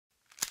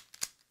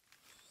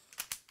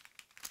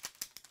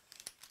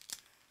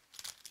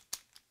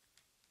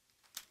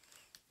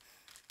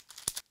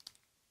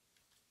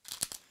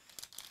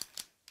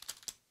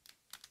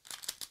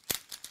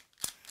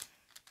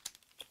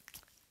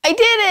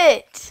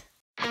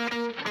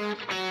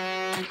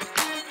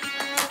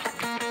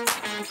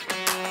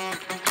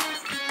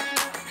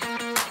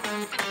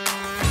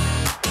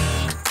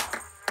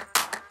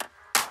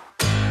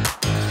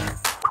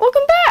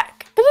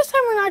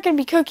going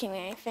to be cooking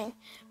anything,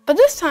 but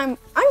this time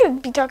I'm going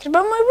to be talking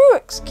about my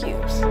Rubik's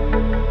Cubes.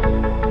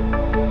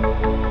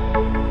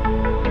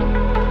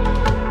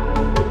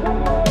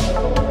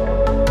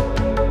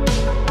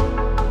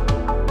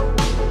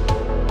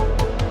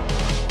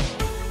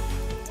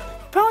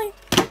 Probably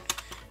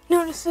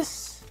noticed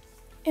this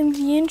in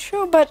the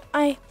intro, but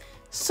I'm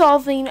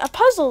solving a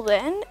puzzle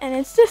then, and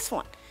it's this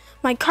one.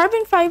 My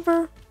carbon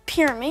fiber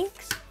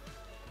pyramids.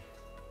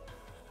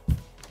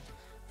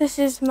 This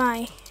is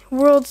my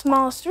world's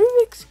smallest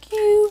Rubik's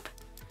Cube.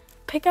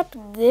 Pick up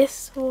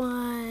this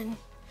one.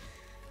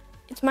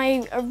 It's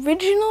my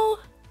original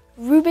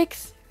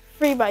Rubik's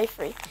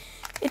 3x3.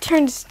 It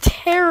turns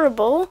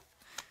terrible.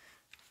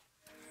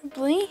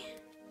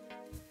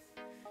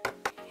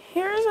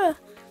 Here's a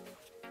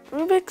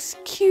Rubik's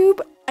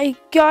Cube I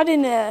got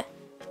in a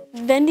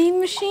vending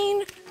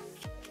machine.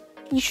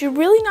 You should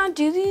really not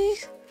do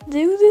this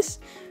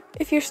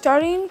if you're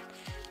starting,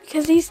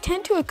 because these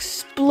tend to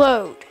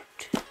explode.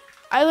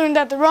 I learned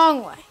that the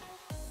wrong way.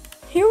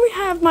 Here we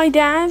have my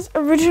dad's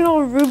original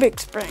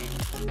Rubik's brand.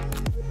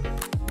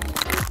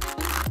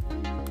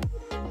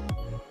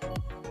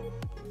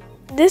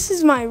 This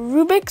is my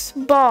Rubik's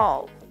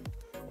ball.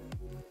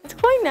 It's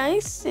quite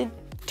nice. It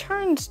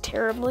turns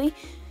terribly.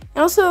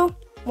 And also,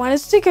 one of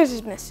the stickers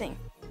is missing.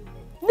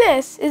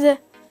 This is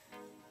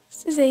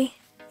a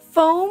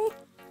foam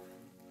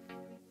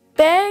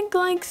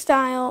bag-like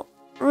style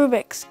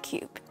Rubik's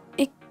Cube.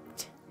 It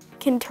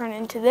can turn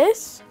into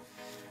this,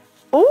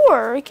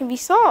 or it can be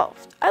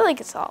solved. I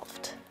like it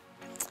solved.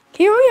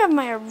 Here we have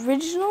my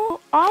original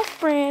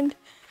off-brand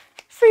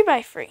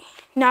 3x3,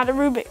 not a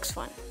Rubik's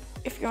one,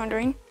 if you're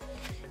wondering.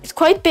 It's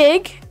quite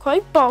big,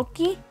 quite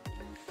bulky,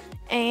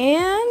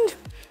 and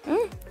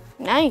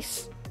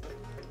nice.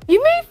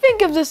 You may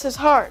think of this as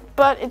hard,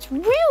 but it's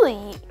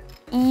really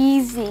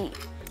easy.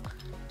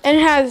 And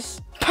it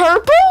has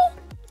purple?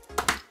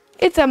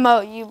 It's a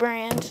Moyu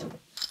brand.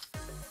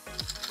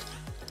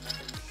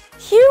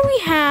 Here we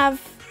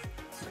have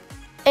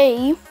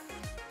a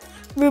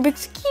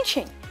Rubik's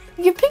keychain.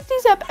 You can pick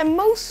these up at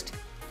most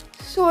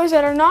stores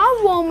that are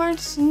not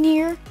Walmarts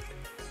near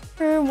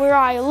where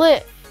I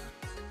live.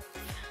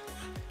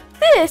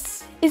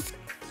 This is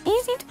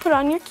easy to put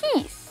on your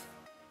keys,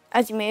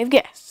 as you may have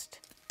guessed.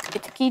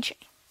 It's a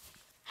keychain.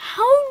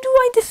 How do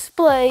I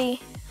display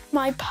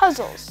my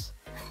puzzles?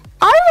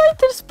 I like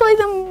to display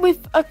them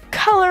with a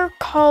color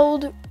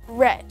called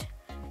red.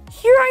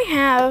 Here I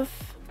have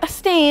a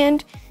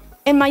stand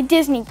and my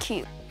Disney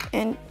cube,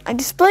 and I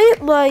display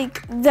it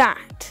like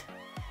that.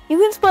 You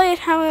can display it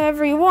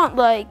however you want,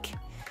 like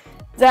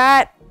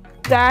that,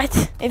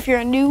 if you're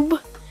a noob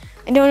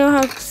and don't know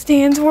how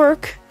stands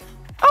work.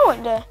 Oh,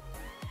 and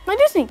my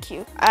Disney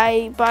cube.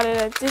 I bought it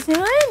at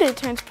Disneyland. It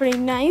turns pretty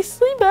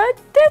nicely, but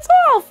that's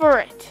all for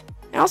it.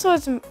 It also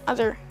has some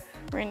other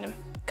random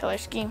color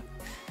scheme,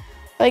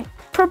 like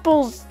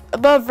purple's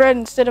above red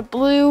instead of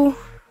blue.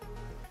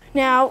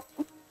 Now,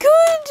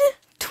 good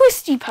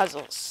twisty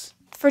puzzles.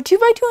 For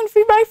 2x2 and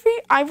 3x3,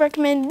 I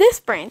recommend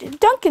this brand,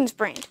 Duncan's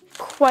brand.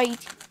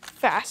 Quite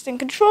fast and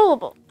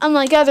controllable.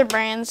 Unlike other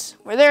brands,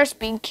 where their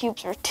speed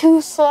cubes are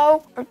too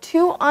slow or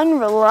too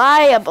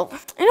unreliable.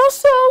 And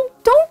also,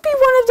 don't be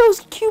one of those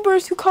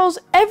cubers who calls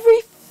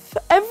every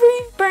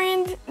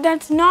brand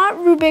that's not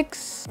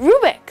Rubik's,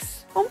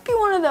 Rubik's. Don't be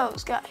one of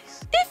those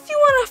guys. If you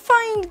want to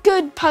find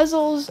good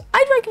puzzles,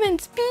 I'd recommend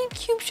Speed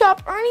Cube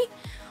Shop or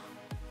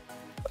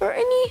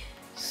any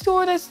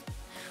store that's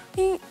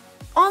the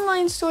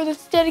online store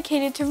that's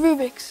dedicated to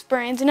Rubik's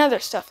brands and other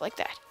stuff like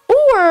that.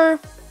 Or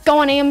go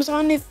on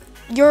Amazon if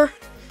your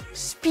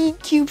Speed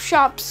Cube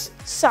Shop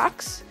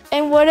sucks.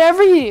 And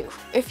whatever you do,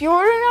 if you're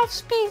ordering off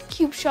Speed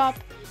Cube Shop,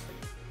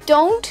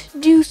 don't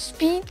do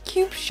Speed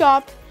Cube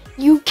Shop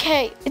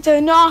UK. It's a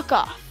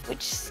knockoff, which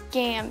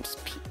scams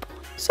people.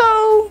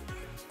 So,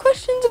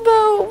 questions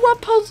about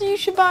what puzzle you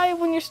should buy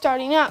when you're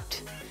starting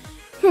out.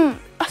 A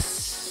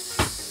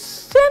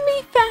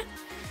semi-fat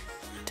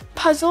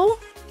puzzle,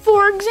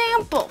 for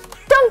example,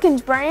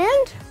 Duncan's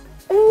brand,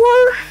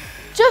 or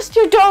just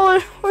your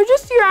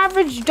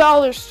average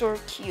dollar store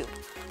cube,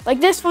 like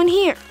this one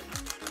here.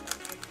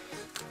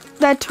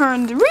 That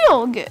turns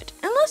real good.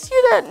 Unless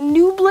you're that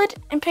nooblet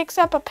and picks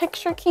up a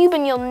picture cube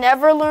and you'll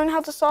never learn how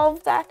to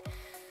solve that.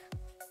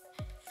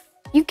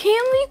 You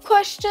can leave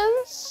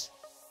questions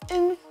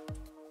in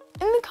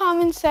the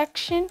comment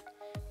section.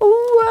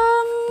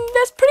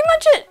 That's pretty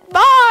much it.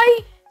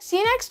 Bye. See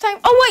you next time.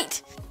 Oh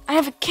wait, I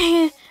have a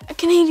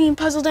Canadian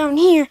puzzle down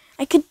here.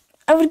 I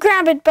would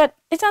grab it, but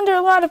it's under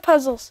a lot of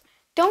puzzles.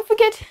 Don't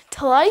forget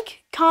to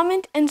like,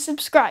 comment, and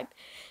subscribe.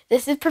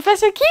 This is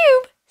Professor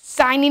Cube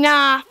signing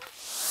off.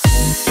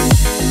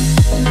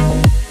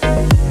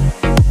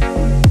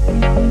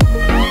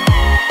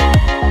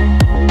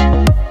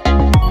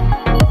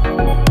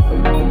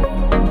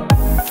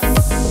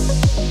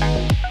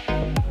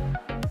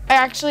 I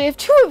actually have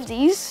two of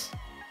these,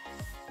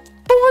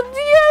 but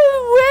the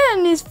other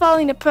one is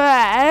falling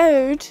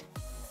apart.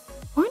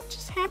 What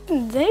just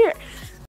happened there?